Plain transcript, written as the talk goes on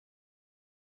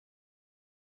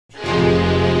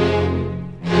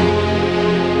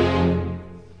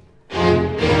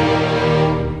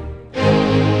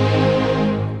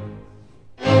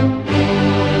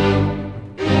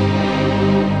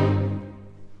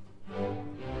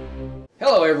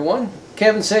Hello everyone,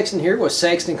 Kevin Sexton here with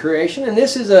Sexton Creation, and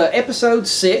this is episode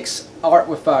 6, Art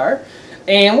with Fire.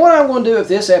 And what I'm going to do with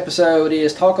this episode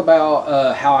is talk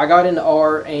about how I got into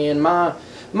art and my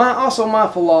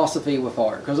philosophy with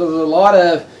art, because there's a lot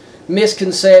of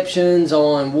misconceptions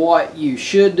on what you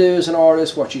should do as an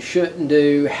artist, what you shouldn't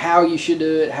do, how you should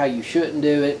do it, how you shouldn't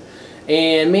do it,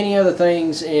 and many other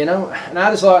things. And I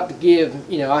just like to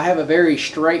give, I have a very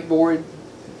straightforward,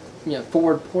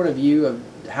 forward point of view of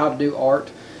how to do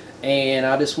art, and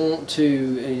I just want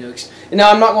to,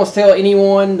 I'm not going to tell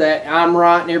anyone that I'm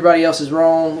right and everybody else is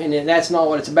wrong, and that's not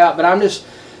what it's about, but I'm just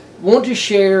want to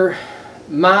share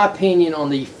my opinion on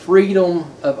the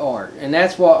freedom of art. And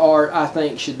that's what art, I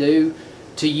think, should do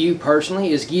to you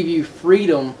personally, is give you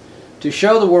freedom to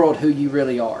show the world who you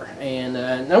really are. And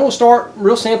I'm going to start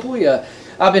real simply.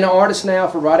 I've been an artist now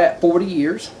for right at 40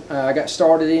 years. I got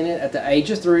started in it at the age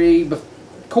of 3.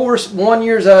 Of course, 1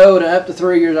 year old and up to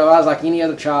 3 years old, I was like any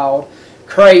other child.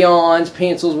 Crayons,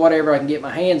 pencils, whatever I can get my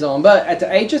hands on. But at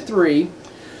the age of 3,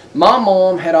 my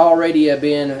mom had already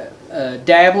been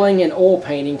dabbling in oil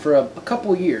painting for a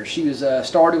couple of years. She was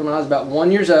started when I was about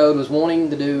 1 year old, was wanting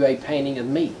to do a painting of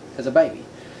me as a baby.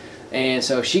 And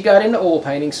so she got into oil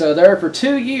painting. So there for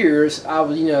 2 years, I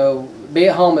would, be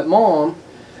at home at mom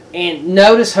and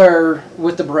notice her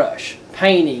with the brush,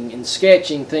 painting and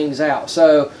sketching things out.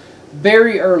 So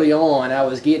very early on, I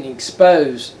was getting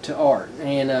exposed to art.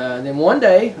 And then one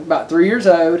day, about 3 years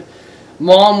old,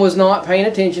 Mom was not paying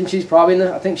attention. She's probably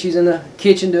I think she's in the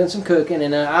kitchen doing some cooking,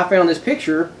 and I found this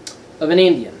picture of an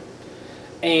Indian.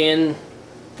 And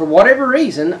for whatever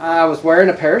reason, I was wearing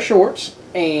a pair of shorts,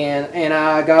 and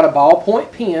I got a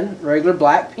ballpoint pen, regular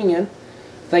black pen.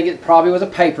 I think it probably was a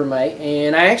Papermate,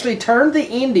 and I actually turned the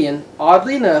Indian,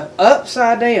 oddly enough,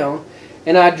 upside down,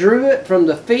 and I drew it from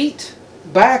the feet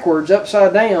backwards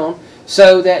upside down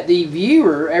so that the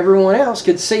viewer, everyone else,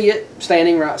 could see it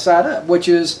standing right side up, which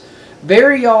is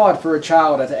very odd for a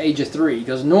child at the age of 3,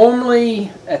 because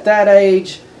normally at that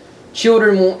age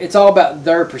children it's all about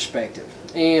their perspective.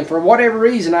 And for whatever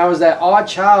reason, I was that odd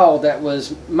child that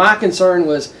was, my concern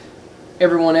was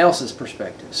everyone else's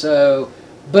perspective. So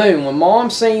boom, when Mom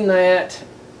seen that,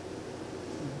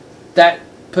 that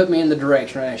put me in the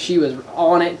direction, right? She was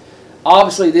on it.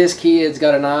 Obviously this kid's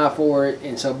got an eye for it,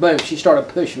 and so boom, she started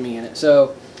pushing me in it.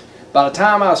 So by the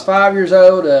time I was 5 years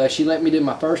old, she let me do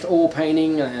my first oil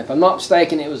painting. If I'm not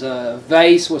mistaken, it was a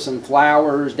vase with some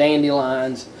flowers,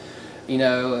 dandelions,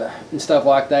 and stuff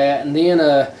like that. And then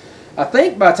I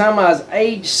think by the time I was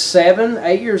age 7,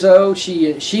 8 years old,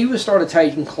 she was started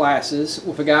taking classes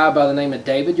with a guy by the name of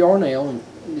David Yarnell.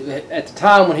 And at the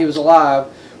time when he was alive,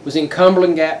 was in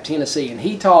Cumberland Gap, Tennessee, and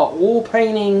he taught oil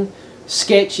painting,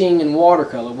 sketching, and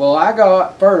watercolor. Well, I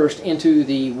got first into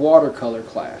the watercolor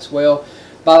class. Well,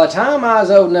 by the time I was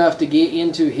old enough to get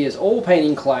into his oil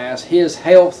painting class, his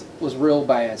health was real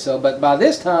bad. But by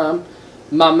this time,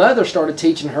 my mother started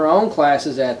teaching her own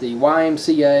classes at the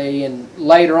YMCA, and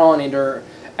later on into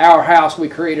our house we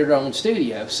created our own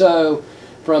studio. So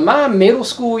from my middle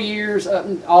school years up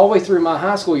all the way through my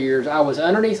high school years, I was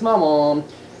underneath my mom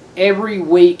every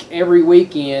week, every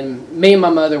weekend. Me and my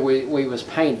mother, we was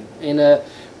painting, and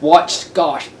watched,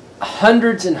 gosh,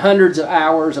 hundreds and hundreds of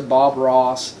hours of Bob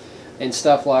Ross and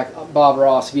stuff like Bob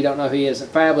Ross. If you don't know who he is, a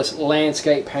fabulous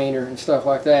landscape painter and stuff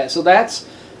like that. So that's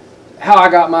how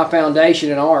I got my foundation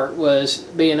in art, was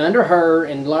being under her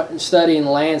and studying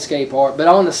landscape art. But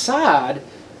on the side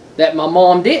that my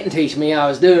mom didn't teach me, I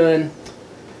was doing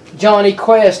Johnny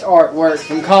Quest artwork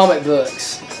from comic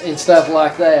books and stuff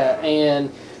like that.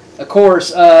 And of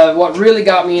course, what really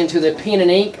got me into the pen and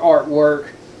ink artwork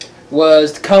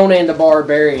was Conan the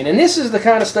Barbarian. And this is the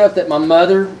kind of stuff that my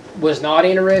mother was not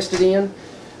interested in,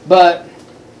 but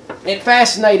it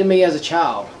fascinated me as a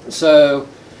child. So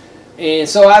I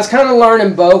was kind of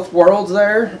learning both worlds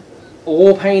there,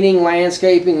 oil painting,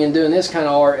 landscaping, and doing this kind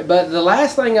of art. But the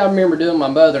last thing I remember doing with my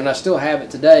mother, and I still have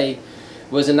it today,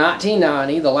 was in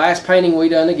 1990. The last painting we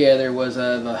done together was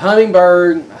of a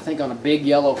hummingbird, I think on a big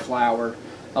yellow flower.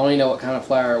 I don't even know what kind of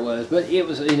flower it was, but it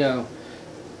was,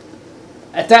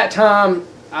 at that time,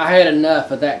 I had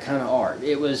enough of that kind of art.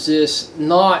 It was just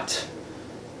not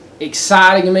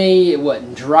exciting me. It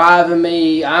wasn't driving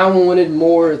me. I wanted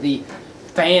more of the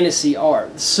fantasy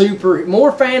art,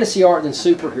 more fantasy art than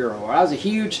superhero art. I was a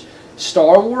huge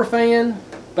Star Wars fan,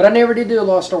 but I never did do a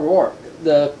lot of Star Wars art.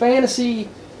 The fantasy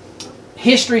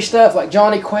history stuff like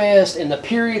Johnny Quest and the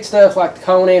period stuff like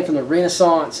Conan from the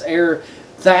Renaissance era,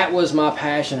 that was my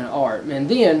passion in art. And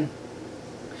then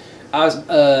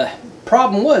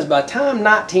problem was, by the time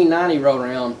 1990 rolled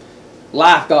around,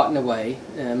 life got in the way,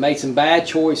 made some bad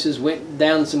choices, went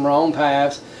down some wrong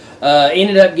paths.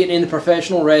 Ended up getting into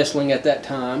professional wrestling at that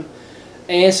time.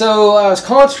 And so I was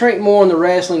concentrating more on the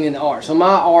wrestling than the art. So my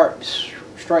art,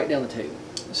 straight down the tube.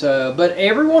 So, but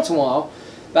every once in a while,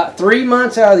 about 3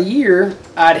 months out of the year,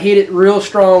 I'd hit it real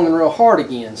strong and real hard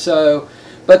again. So,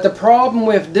 but the problem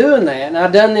with doing that, and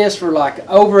I've done this for like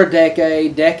over a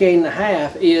decade and a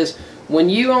half, is when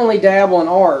you only dabble in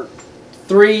art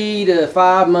 3 to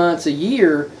 5 months a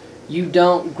year, you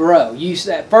don't grow.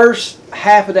 That first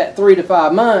half of that 3 to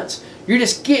 5 months, you're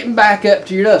just getting back up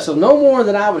to your dust. So no more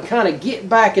than I would kind of get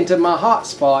back into my hot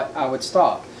spot, I would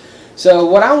stop. So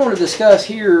what I want to discuss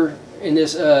here in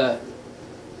this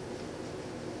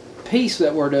piece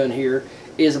that we're doing here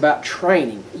is about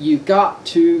training. You've got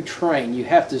to train. You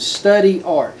have to study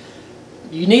art.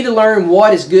 You need to learn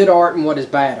what is good art and what is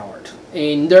bad art.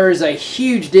 And there is a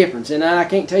huge difference. And I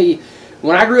can't tell you,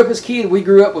 when I grew up as a kid, we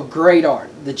grew up with great art.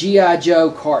 The G.I.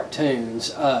 Joe cartoons,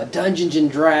 Dungeons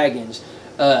and Dragons,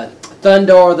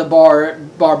 Thundar the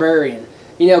Barbarian.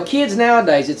 You know, kids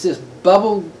nowadays, it's this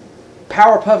bubble,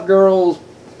 Powerpuff Girls,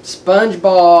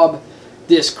 SpongeBob,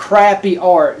 this crappy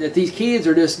art that these kids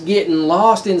are just getting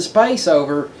lost in space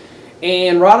over,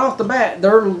 and right off the bat,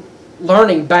 they're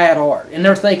learning bad art, and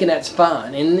they're thinking that's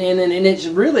fine, and it's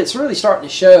really starting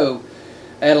to show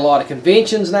at a lot of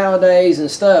conventions nowadays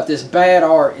and stuff. This bad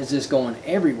art is just going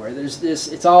everywhere. There's this,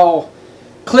 it's all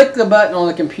click the button on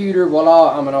the computer,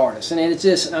 voila, I'm an artist. And it's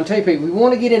just, I'm telling you people, we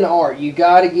want to get into art, you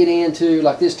got to get into,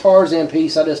 like this Tarzan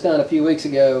piece I just done a few weeks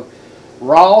ago,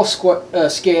 raw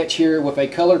sketch here with a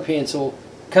colored pencil,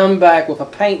 coming back with a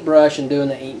paintbrush and doing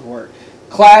the ink work.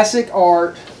 Classic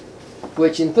art,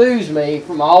 which enthused me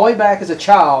from all the way back as a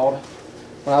child,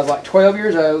 when I was like 12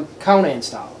 years old, Conan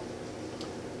style.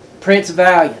 Prince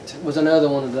Valiant was another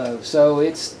one of those. So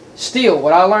it's still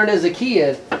what I learned as a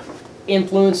kid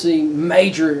influencing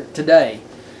major today.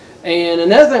 And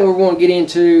another thing we're going to get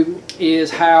into is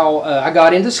how I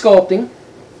got into sculpting.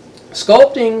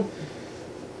 Sculpting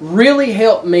really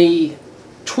helped me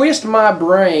twist my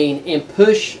brain and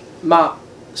push my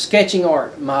sketching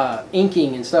art, my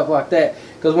inking and stuff like that.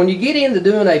 Because when you get into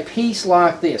doing a piece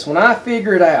like this, when I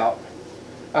figured out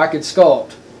I could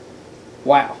sculpt,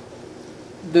 wow.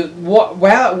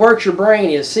 How it works your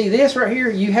brain is, see this right here,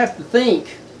 you have to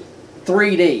think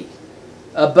 3D,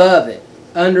 above it,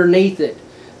 underneath it.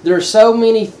 There's so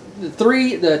many, the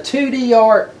 2D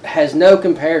art has no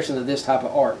comparison to this type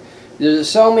of art. There's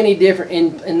so many different,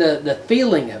 and the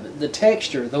feeling of it, the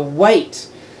texture, the weight,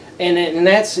 and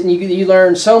you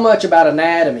learn so much about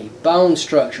anatomy, bone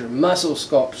structure, muscle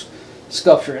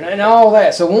sculpture, and all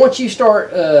that. So once you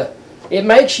start, it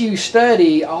makes you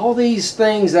study all these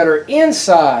things that are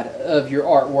inside of your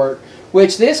artwork,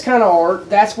 which this kind of art,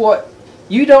 that's what,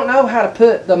 you don't know how to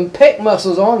put the pec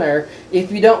muscles on there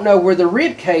if you don't know where the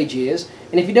rib cage is,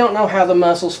 and if you don't know how the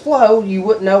muscles flow, you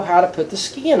wouldn't know how to put the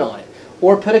skin on it,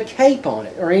 or put a cape on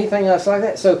it, or anything else like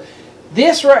that. So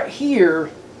this right here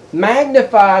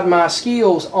magnified my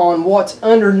skills on what's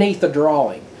underneath the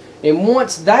drawing. And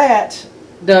once that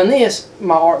done this,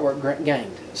 my artwork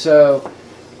gained. So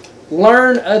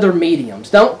learn other mediums.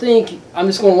 Don't think I'm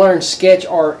just going to learn sketch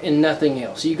art and nothing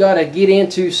else. You got to get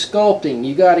into sculpting.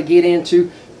 You got to get into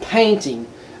painting.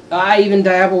 I even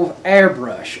dabble with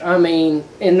airbrush. I mean,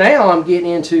 and now I'm getting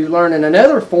into learning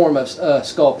another form of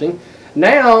sculpting.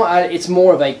 Now it's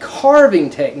more of a carving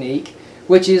technique,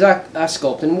 which is I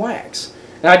sculpt in wax.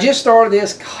 Now I just started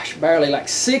this, gosh, barely like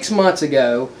 6 months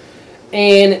ago.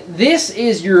 And this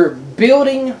is your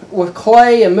building with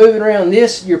clay and moving around.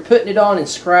 This, you're putting it on and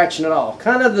scratching it off.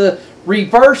 Kind of the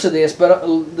reverse of this, but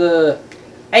the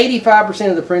 85%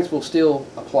 of the principles still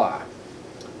apply.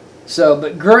 So,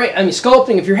 but great, I mean,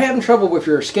 sculpting, if you're having trouble with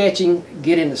your sketching,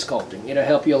 get into sculpting. It'll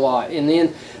help you a lot. And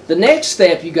then the next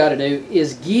step you got to do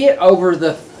is get over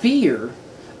the fear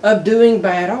of doing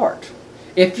bad art.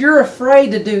 If you're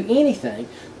afraid to do anything,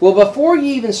 well, before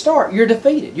you even start, you're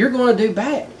defeated. You're going to do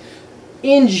bad.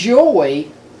 Enjoy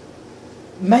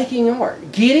making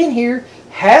art. Get in here,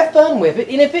 have fun with it,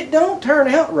 and if it don't turn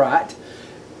out right,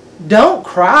 don't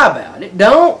cry about it.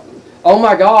 Don't, oh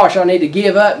my gosh, I need to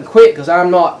give up and quit because I'm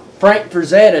not Frank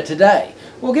Frazetta today.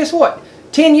 Well, guess what?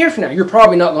 10 years from now, you're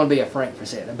probably not going to be a Frank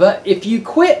Frazetta. But if you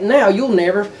quit now, you'll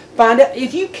never find out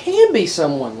if you can be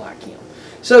someone like him.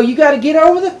 So you got to get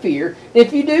over the fear.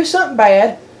 If you do something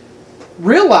bad,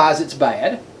 realize it's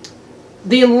bad.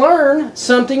 Then learn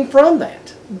something from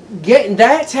that.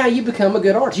 That's how you become a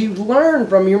good artist. You learn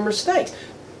from your mistakes.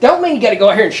 Don't mean you got to go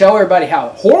out here and show everybody how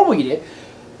horrible you did.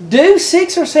 Do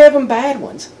 6 or 7 bad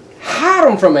ones. Hide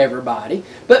them from everybody.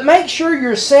 But make sure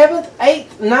your 7th,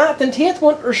 8th, 9th, and 10th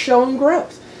one are showing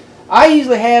growth. I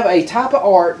usually have a type of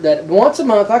art that once a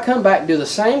month I come back and do the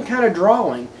same kind of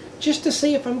drawing just to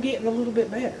see if I'm getting a little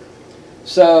bit better.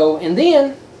 So, and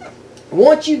then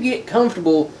once you get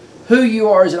comfortable who you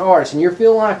are as an artist and you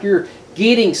feel like you're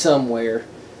getting somewhere,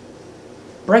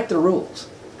 break the rules.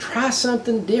 Try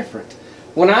something different.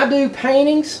 When I do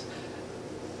paintings,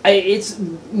 it's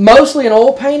mostly an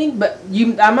oil painting, but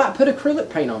I might put acrylic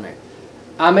paint on there.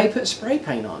 I may put spray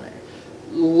paint on there.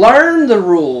 Learn the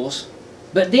rules,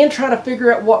 but then try to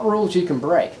figure out what rules you can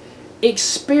break.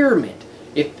 Experiment.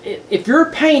 If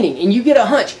you're painting and you get a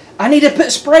hunch, I need to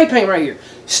put spray paint right here.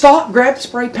 Stop, grab the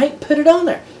spray paint, put it on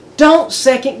there. Don't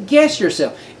second guess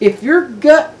yourself. If your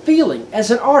gut feeling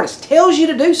as an artist tells you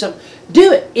to do something,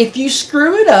 do it. If you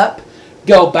screw it up,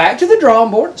 go back to the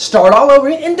drawing board, start all over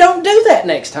again, and don't do that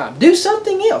next time. Do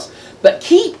something else. But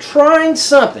keep trying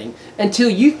something until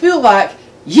you feel like,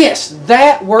 yes,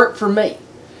 that worked for me.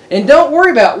 And don't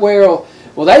worry about, well,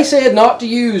 they said not to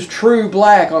use true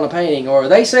black on a painting, or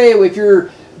they say if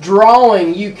you're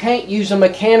drawing, you can't use a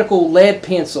mechanical lead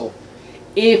pencil.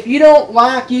 If you don't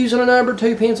like using a number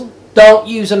 2 pencil, don't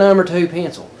use a number 2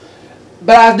 pencil.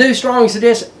 But I do strongly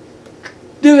suggest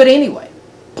do it anyway.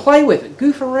 Play with it.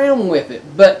 Goof around with it.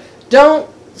 But don't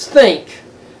think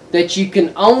that you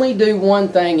can only do one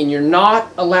thing and you're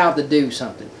not allowed to do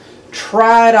something.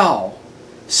 Try it all.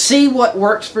 See what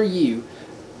works for you.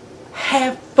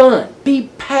 Have fun. Be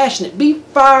passionate. Be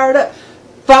fired up.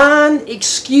 Find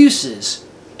excuses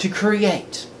to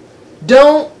create.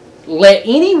 Don't let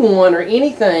anyone or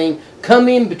anything come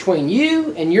in between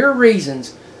you and your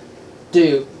reasons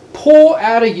to pour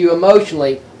out of you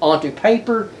emotionally onto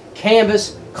paper,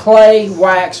 canvas, clay,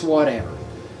 wax, whatever.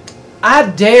 I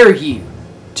dare you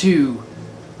to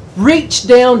reach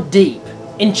down deep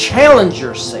and challenge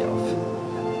yourself.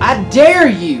 I dare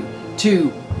you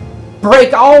to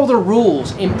break all the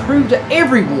rules and prove to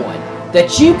everyone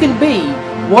that you can be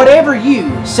whatever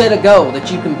you set a goal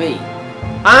that you can be.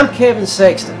 I'm Kevin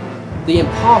Sexton. The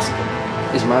impossible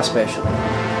is my specialty.